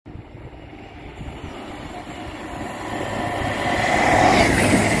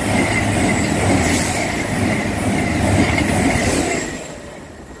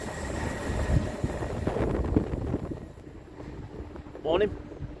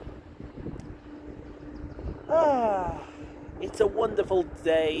Ah, it's a wonderful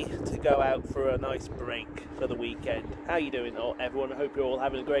day to go out for a nice break for the weekend. How you doing, everyone? I hope you're all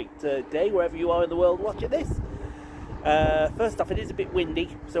having a great day wherever you are in the world watching this. First off, it is a bit windy,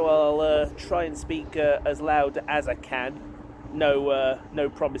 so I'll try and speak as loud as I can. No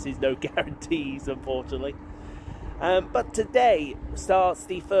promises, no guarantees, unfortunately. But today starts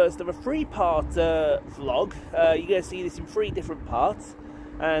the first of a three-part vlog. You're going to see this in three different parts.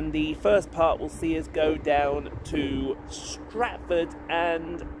 And the first part will see us go down to Stratford,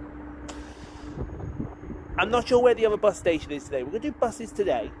 and I'm not sure where the other bus station is today. We're going to do buses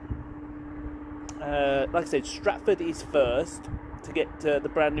today. Like I said, Stratford is first to get the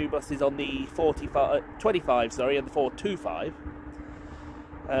brand new buses on the 25 and the 425,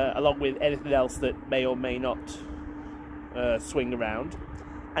 along with anything else that may or may not swing around.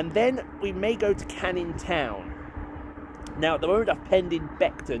 And then we may go to Canning Town. Now, at the moment, I've penned in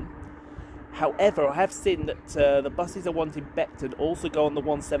Beckton. However, I have seen that the buses I want in Beckton also go on the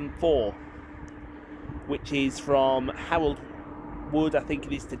 174, which is from Harold Wood, I think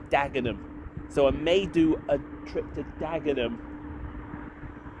it is, to Dagenham. So I may do a trip to Dagenham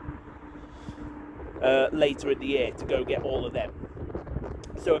later in the year to go get all of them.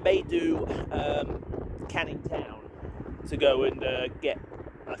 So I may do Canning Town to go and get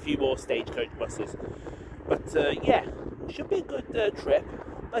a few more stagecoach buses. But yeah, should be a good trip.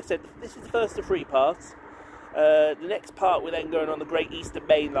 Like I said, this is the first of three parts. The next part we're then going on the Great Eastern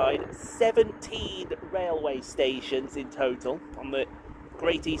Main Line. 17 railway stations in total on the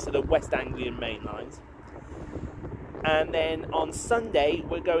Great Eastern and West Anglian main lines. And then on Sunday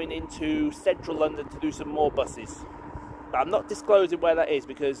we're going into central London to do some more buses. But I'm not disclosing where that is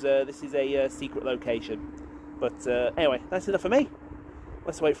because this is a secret location. But anyway, that's enough for me.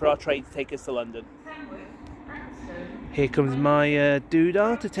 Let's wait for our train to take us to London. Here comes my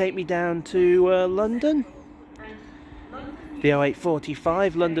doodah to take me down to London. The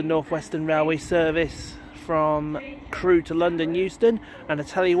 0845 London North Western Railway service from Crewe to London Euston. And I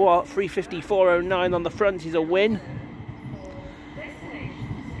tell you what, 354.09 on the front is a win.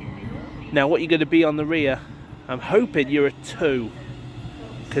 Now, what you're going to be on the rear? I'm hoping you're a 2,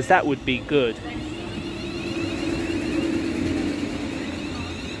 because that would be good.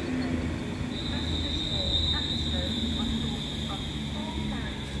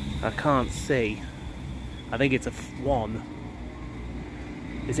 I can't see. I think it's a 1.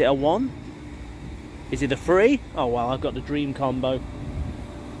 Is it a 1? Is it a 3? Oh well, I've got the dream combo.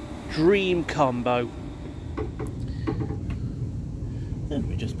 Dream combo. And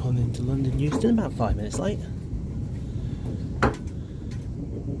we're just pulling into London Euston, about 5 minutes late.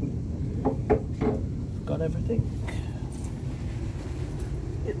 Got everything?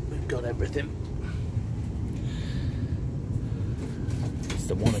 Yep, we've got everything.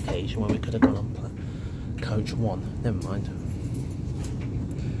 The one occasion where we could have gone on coach 1. Never mind.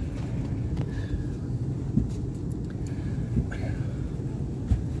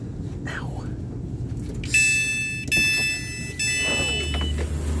 Ow.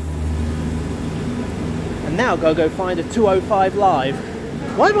 And now I've got to go find a 205 live.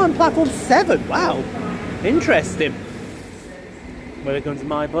 Why am I on platform 7? Wow. Interesting. Well, here comes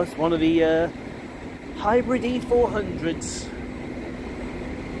my bus. One of the hybrid E400s.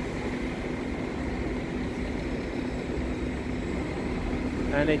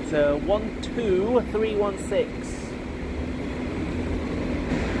 And it's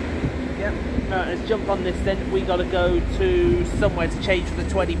 12316. Yep. Let's jump on this then. We got to go to somewhere to change for the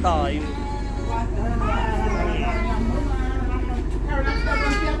 25.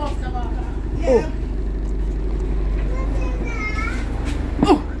 Oh.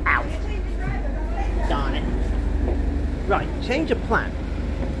 Oh, ow. Darn it. Right, change of plan.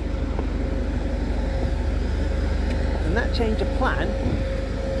 And that change of plan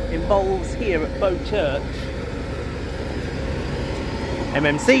involves here at Bow Church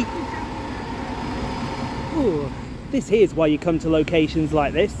MMC. Ooh, this here's why you come to locations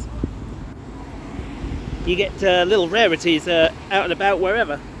like this. You get little rarities out and about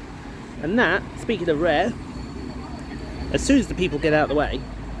wherever. And that, speaking of rare, as soon as the people get out of the way,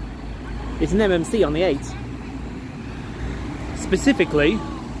 it's an MMC on the 8. Specifically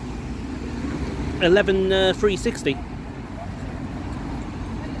 11360.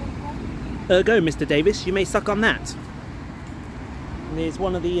 Ergo, Mr. Davis, you may suck on that. And here's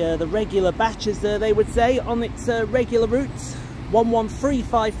one of the regular batches, they would say, on its regular routes.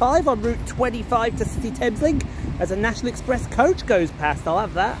 11355 on route 25 to City Thameslink as a National Express coach goes past. I'll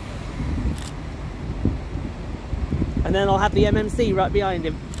have that. And then I'll have the MMC right behind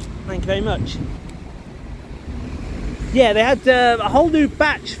him. Thank you very much. Yeah, they had a whole new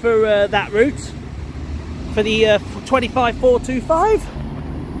batch for that route. for the 25 425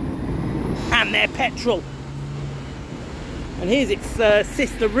 and their petrol. And here's its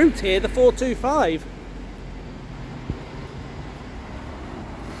sister route here, the 425.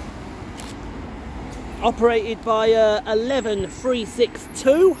 Operated by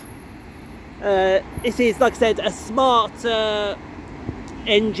 11362. This is, like I said, a smart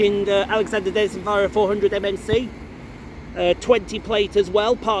engined Alexander Dennis Enviro 400 MNC. 20 plate as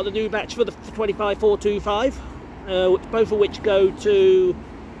well, part of the new batch for the 25 425, both of which go to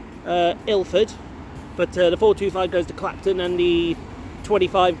Ilford, but the 425 goes to Clapton and the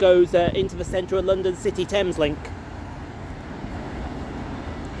 25 goes into the centre of London City Thames link.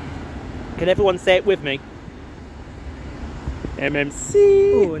 Can everyone say it with me? MMC.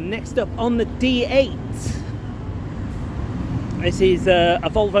 Ooh, and next up on the D8, this is a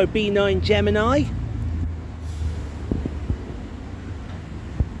Volvo B9 Gemini.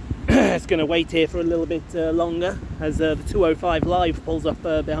 It's going to wait here for a little bit longer as the 205 Live pulls up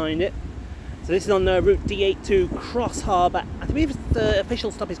behind it. So this is on route D8 to Cross Harbour. I believe the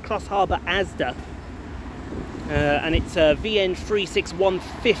official stop is Cross Harbour Asda, and it's VN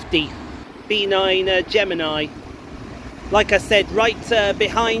 36150 B9 Gemini. Like I said, right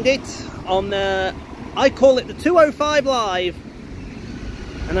behind it on I call it the 205 Live,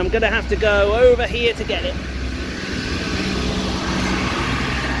 and I'm going to have to go over here to get it.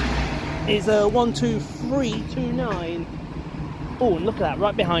 Is 12329. Oh, and look at that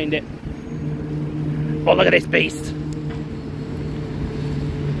right behind it. Oh, look at this beast.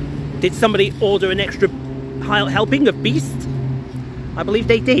 Did somebody order an extra helping of beast? I believe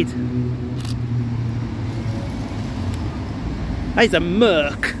they did. There's a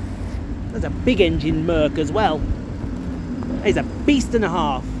Merc. There's a big engine Merc as well. There's a beast and a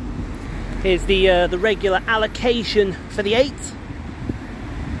half. Here's the regular allocation for the 8.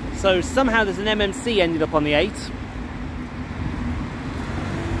 So somehow there's an MMC ended up on the 8.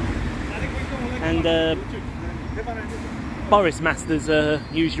 And Boris Masters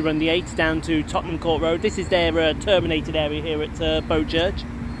usually run the 8 down to Tottenham Court Road. This is their terminated area here at Bowchurch.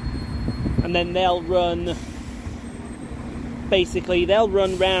 And then they'll run, basically they'll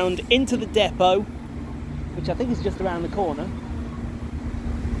run round into the depot, which I think is just around the corner.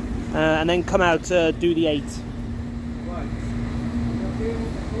 And then come out to do the 8.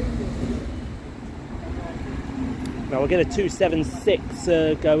 Now we'll get a 276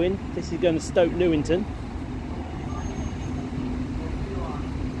 going. This is going to Stoke Newington.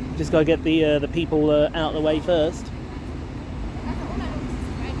 Just got to get the people out of the way first.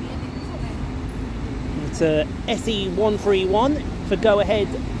 It's SE131 for go ahead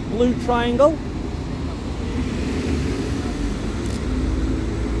blue triangle.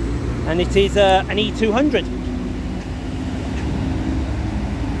 And it is an E200.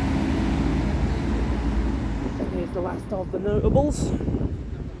 The last of the notables,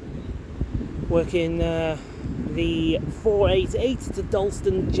 working the 488 to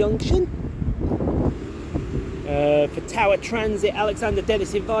Dalston Junction. For Tower Transit, Alexander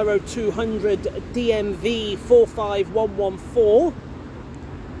Dennis Enviro 200 DMV 45114.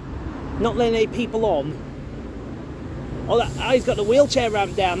 Not letting any people on. Oh, he's got the wheelchair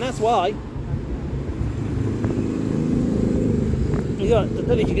ramp down, that's why. I don't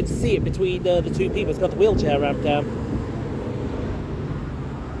know if you can see it between the two people. It's got the wheelchair ramp down.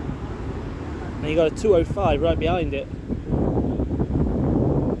 And you got a 205 right behind it.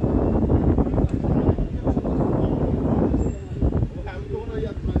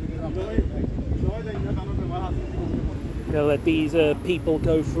 They'll let these people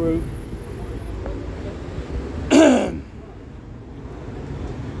go through.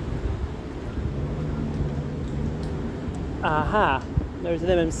 Aha! There's an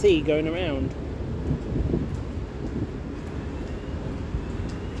MMC going around.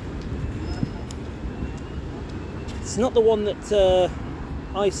 It's not the one that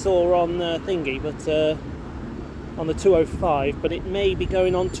I saw on thingy, but on the 205, but it may be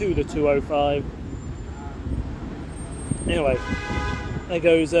going on to the 205. Anyway, there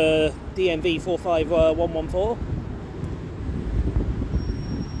goes DMV 45114.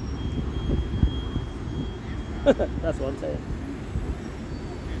 That's what I'm saying.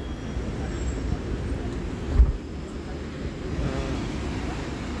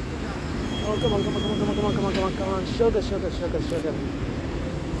 Oh, come on, come on, come on, come on, come on, come on, come on, come on. Sugar, sugar, sugar, sugar.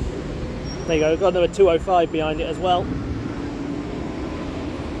 There you go, got another 205 behind it as well.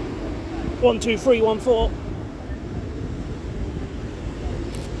 12314.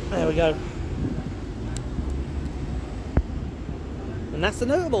 There we go. And that's the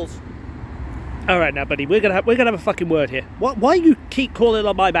notables. All right, now, buddy, we're gonna have a fucking word here. Why you keep calling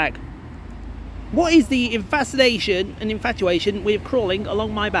on my bag? What is the fascination and infatuation with crawling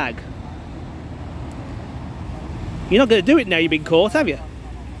along my bag? You're not going to do it now you've been caught, have you?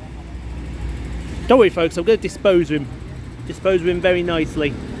 Don't worry folks, I'm going to dispose of him. Dispose of him very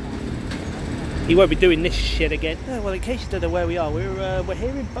nicely. He won't be doing this shit again. Oh, well, in case you don't know where we are, we're here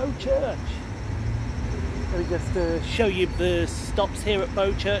in Bow Church. Let me just show you the stops here at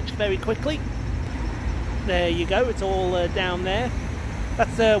Bow Church very quickly. There you go, it's all down there.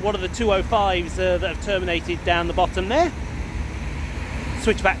 That's one of the 205s that have terminated down the bottom there.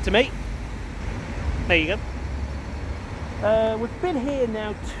 Switch back to me. There you go. We've been here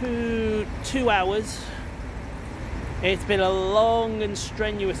now 2 hours. It's been a long and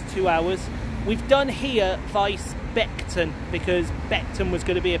strenuous 2 hours. We've done here vice Beckton because Beckton was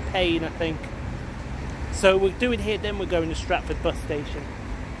going to be a pain, I think. So we're doing here, then we're going to Stratford bus station.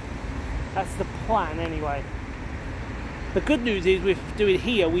 That's the plan anyway. The good news is with doing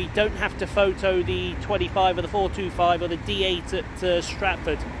here, we don't have to photo the 25 or the 425 or the D8 at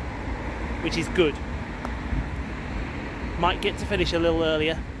Stratford, which is good. Might get to finish a little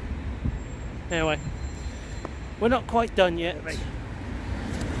earlier. Anyway, we're not quite done yet. Look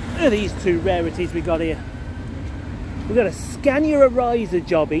at these two rarities we got here. We've got a Scania Ariser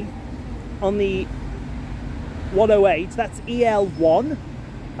jobby on the 108, that's EL1.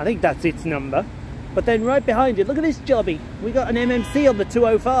 I think that's its number. But then right behind it, look at this jobby. We got an MMC on the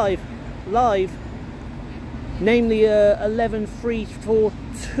 205 live, namely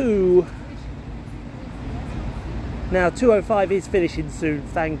 11342. Now 205 is finishing soon,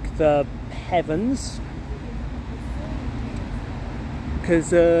 thank the heavens.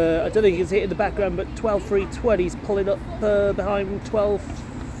 Because I don't think you can see it in the background, but 12320 is pulling up behind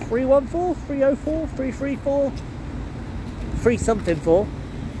 12314, 304, 334, 3 something 4.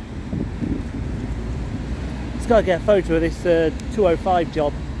 Just gotta get a photo of this 205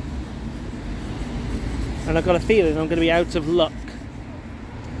 job, and I've got a feeling I'm going to be out of luck.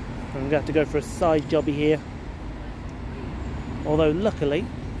 I'm going to have to go for a side jobby here. Although luckily,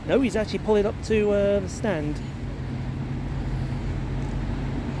 no, he's actually pulling up to the stand.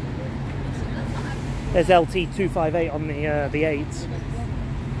 There's LT258 on the 8.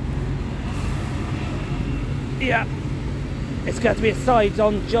 Yeah, it's got to be a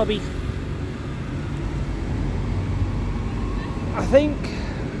sides-on jobby. I think.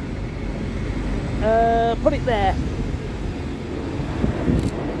 Put it there.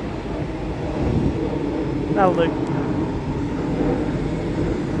 That'll do.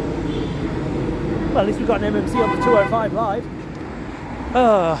 Well, at least we've got an MMC on the 205 live.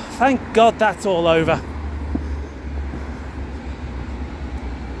 Oh, thank God that's all over.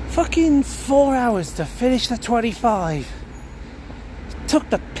 Fucking 4 hours to finish the 25. Took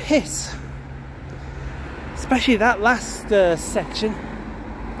the piss. Especially that last section.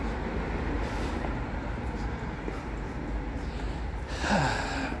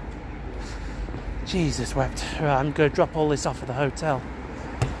 Jesus wept. Right, I'm going to drop all this off at the hotel.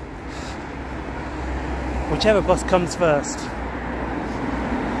 Whichever bus comes first.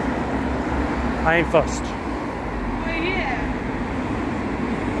 I ain't fussed. Oh yeah.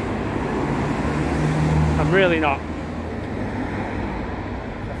 I'm really not.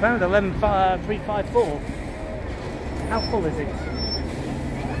 I found 11354. How full is it?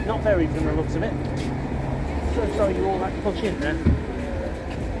 Not very from the looks of it. So sorry you all had to push in there.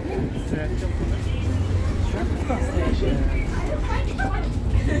 Stratford bus station.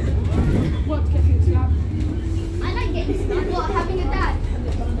 What, getting slapped? I like getting slapped. What, having a dad?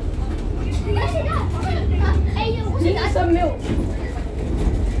 Where's your dad? Hey, yo, what's your dad? Some milk.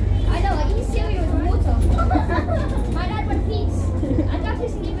 I know, I eat cereal with water. My dad went peace. And that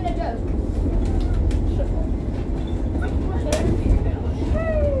isn't even a joke.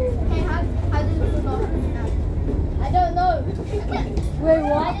 Hey, how does it look on? I don't know. Wait,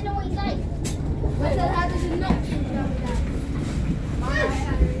 what? I don't know what he's like. But how does it not feel with that?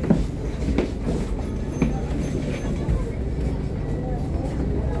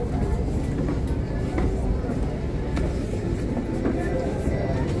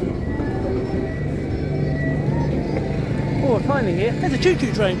 Oh, we're finally here. There's a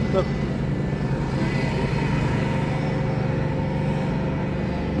choo-choo train. Look.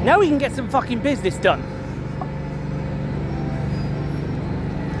 Now we can get some fucking business done.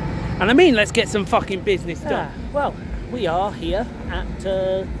 And I mean, let's get some fucking business done. Well, we are here at,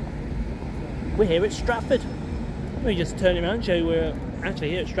 we're here at Stratford. Let me just turn around and show you we're actually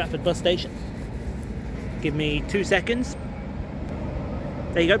here at Stratford bus station. Give me 2 seconds.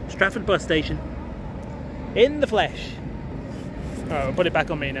 There you go, Stratford bus station. In the flesh. Alright, I'll put it back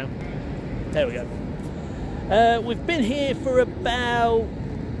on me now. There we go. We've been here for about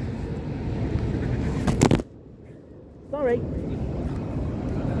Sorry.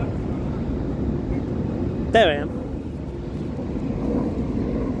 There I am.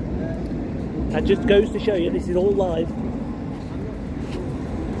 That just goes to show you this is all live.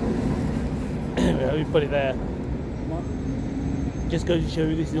 Let me put it there. Just goes to show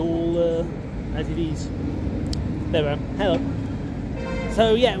you this is all as it is. There I am. Hello.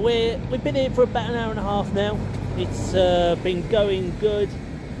 So yeah, we've been here for about an hour and a half now. It's been going good.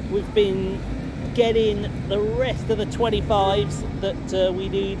 We've been getting the rest of the 25s that we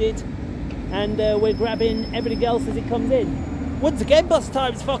needed, and we're grabbing everything else as it comes in. Once again, bus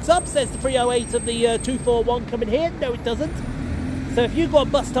times fox up, says the 308 of the 241 coming here. No, it doesn't. So if you've got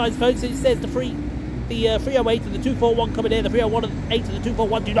bus times, folks, it says the 308 of the 241 coming here, the 308 of the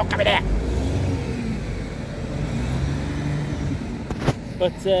 241 do not come in here.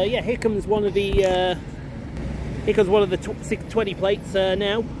 But yeah, here comes one of the 620 plates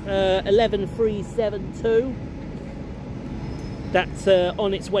now, 11372. That's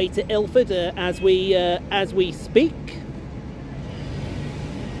on its way to Ilford as we speak.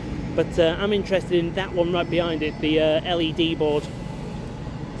 But I'm interested in that one right behind it, the LED board.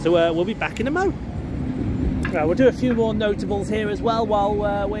 So we'll be back in a mo. Right, we'll do a few more notables here as well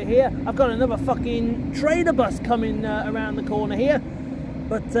while we're here. I've got another fucking trader bus coming around the corner here.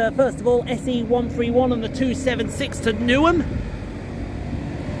 But first of all, SE131 on the 276 to Newham.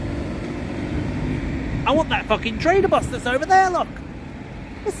 I want that fucking trader bus that's over there, look.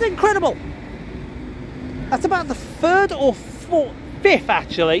 This is incredible. That's about the third or fifth,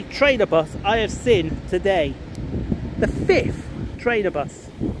 actually, trader bus I have seen today. The fifth trader bus.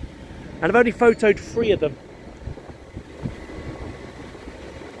 And I've only photoed 3 of them.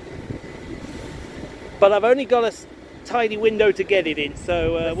 But I've only got a tiny window to get it in,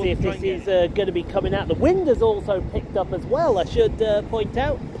 so we'll see if this is going to be coming out. The wind has also picked up as well, I should point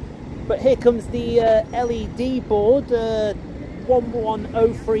out. But here comes the LED board,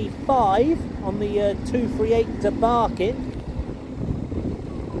 11035 on the 238 to Barking.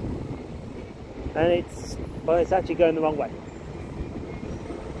 And it's actually going the wrong way.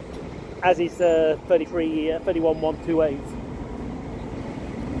 As is 31128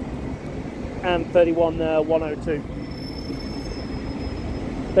 and 31102.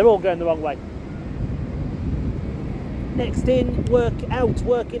 They're all going the wrong way. Next in, work in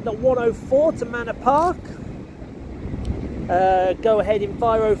the 104 to Manor Park. Go ahead in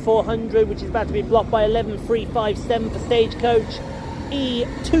 50400, which is about to be blocked by 11357 for Stagecoach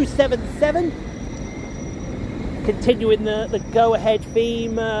E277. Continuing the go ahead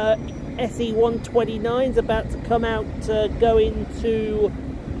theme, SE129 is about to come out, going to,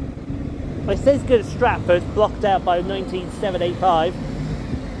 well, it says go to Stratford, blocked out by 19785.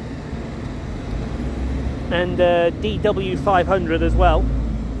 And DW500 as well.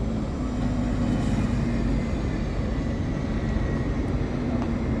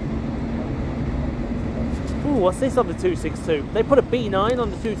 Ooh, what's this on the 262? They put a B9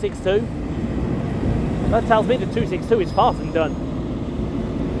 on the 262. That tells me the 262 is far from done.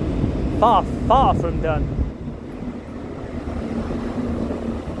 Far, far from done.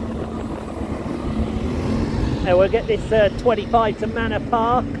 Now we'll get this 25 to Manor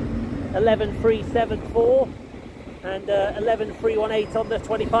Park. 11374 and 11318 on the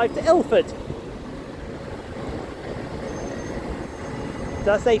 25 to Ilford. Did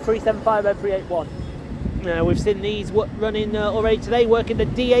I say 375 and 381? Now we've seen these running already today, working the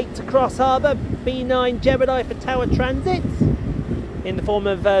D8 to Cross Harbour, B9 Gemini for Tower Transit in the form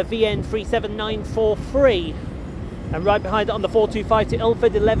of VN 37943, and right behind it on the 425 to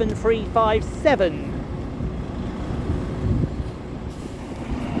Ilford, 11357.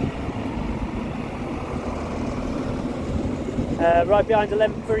 Right behind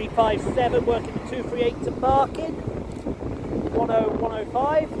 11357, working the 238 to Barking,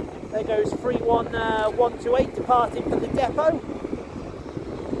 10105. There goes 31128 departing for the depot.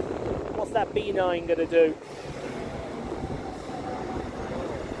 What's that B9 going to do?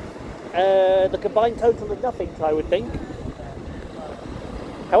 The combined total of nothing, I would think.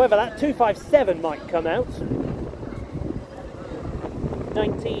 However, that 257 might come out.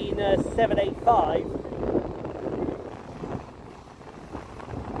 19785.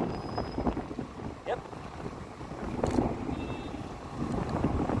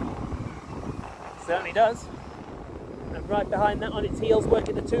 Certainly does. And right behind that on its heels,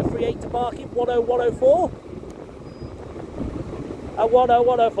 working the 238 to Barking, 10104. A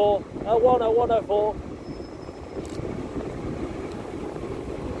 10104. A 10104.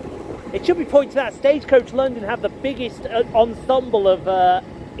 It should be pointed out, Stagecoach London have the biggest ensemble of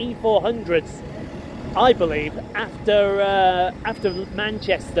E400s, I believe, after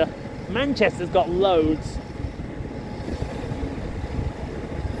Manchester. Manchester's got loads.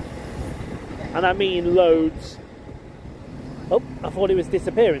 And I mean loads. Oh, I thought he was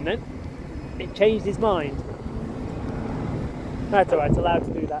disappearing then. It changed his mind. That's alright, allowed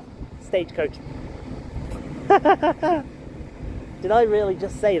to do that. Stagecoach. Did I really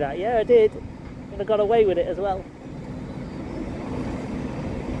just say that? Yeah, I did. And I got away with it as well.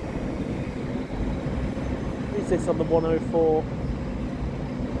 Is this on the 104?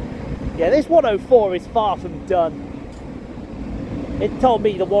 Yeah, this 104 is far from done. It told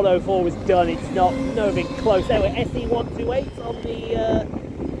me the 104 was done. It's not, nowhere close. Anyway, SE128 on the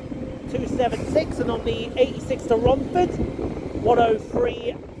 276 and on the 86 to Romford,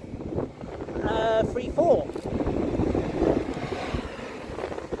 103 34.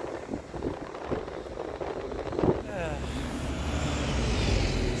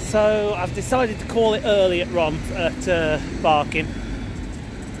 So I've decided to call it early at Barking.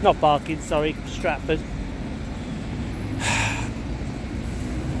 Not Barking, sorry, Stratford.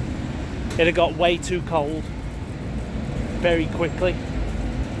 It had got way too cold very quickly.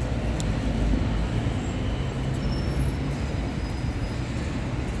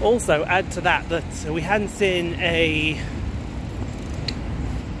 Also, add to that we hadn't seen a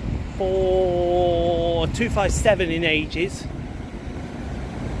 257 in ages,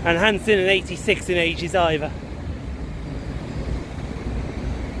 and hadn't seen an 86 in ages either.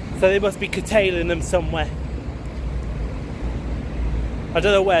 So they must be curtailing them somewhere. I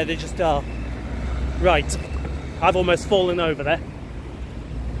don't know where, they just are. Right, I've almost fallen over there.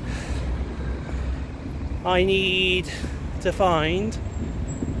 I need to find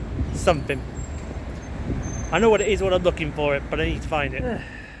something. I know what it is, what I'm looking for it, but I need to find it.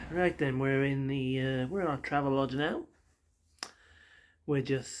 Right then, we're in our travel lodge now. We're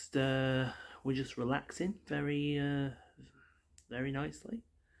just relaxing very very nicely.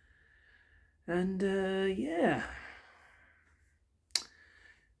 And yeah.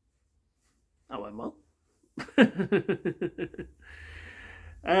 That went well.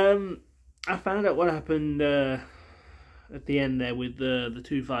 I found out what happened at the end there with the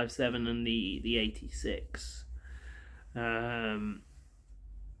 257 and the 86.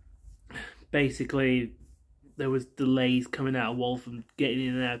 Basically, there was delays coming out of Waltham, getting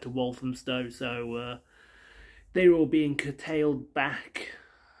in and out of Walthamstow, so they were all being curtailed back.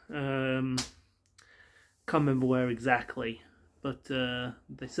 Can't remember where exactly, but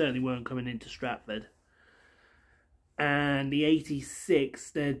they certainly weren't coming into Stratford. And the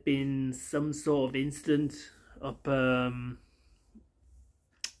 86, there'd been some sort of incident up, I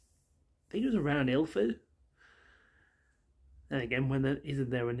think it was around Ilford. And again, when isn't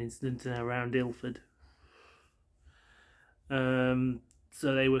there an incident around Ilford?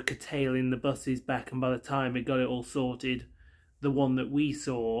 So they were curtailing the buses back, and by the time it got it all sorted, the one that we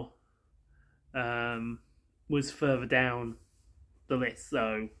saw was further down the list,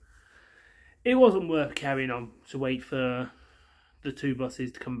 so it wasn't worth carrying on to wait for the two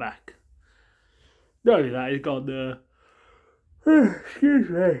buses to come back. Not only that, it's got the excuse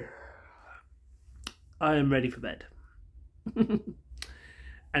me, I am ready for bed.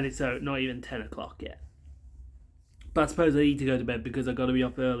 And it's not even 10 o'clock yet, but I suppose I need to go to bed because I've got to be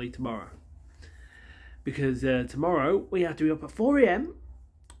up early tomorrow, because tomorrow we have to be up at 4 AM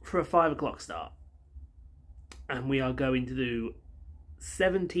for a 5 o'clock start, and we are going to do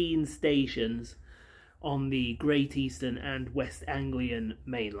 17 stations on the Great Eastern and West Anglian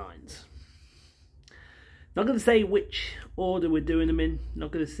main lines. Not going to say which order we're doing them in,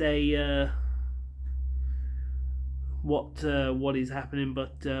 not going to say what is happening,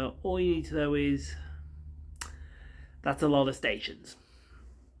 but all you need to know is that's a lot of stations.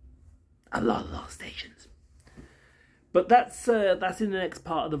 A lot of stations. But that's in the next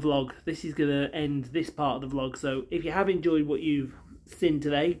part of the vlog. This is going to end this part of the vlog. So if you have enjoyed what you've seen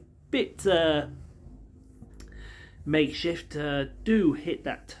today, bit makeshift, do hit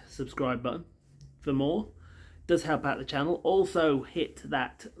that subscribe button for more. It does help out the channel. Also hit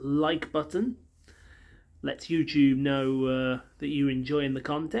that like button. Lets YouTube know that you're enjoying the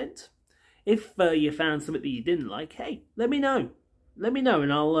content. If you found something that you didn't like, hey, let me know. Let me know,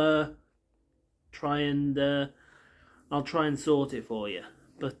 and I'll try and sort it for you.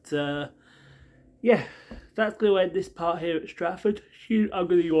 But yeah, that's going to end this part here at Stratford. I'm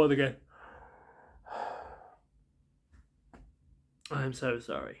going to yawn again. I'm so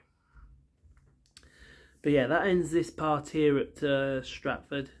sorry. But yeah, that ends this part here at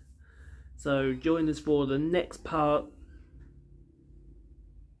Stratford. So join us for the next part.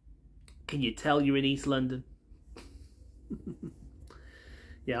 Can you tell you're in East London?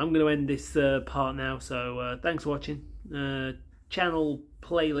 Yeah, I'm going to end this part now. So thanks for watching. Channel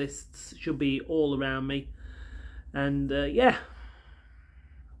playlists should be all around me. And yeah,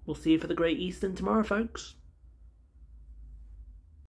 we'll see you for the Great Eastern tomorrow, folks.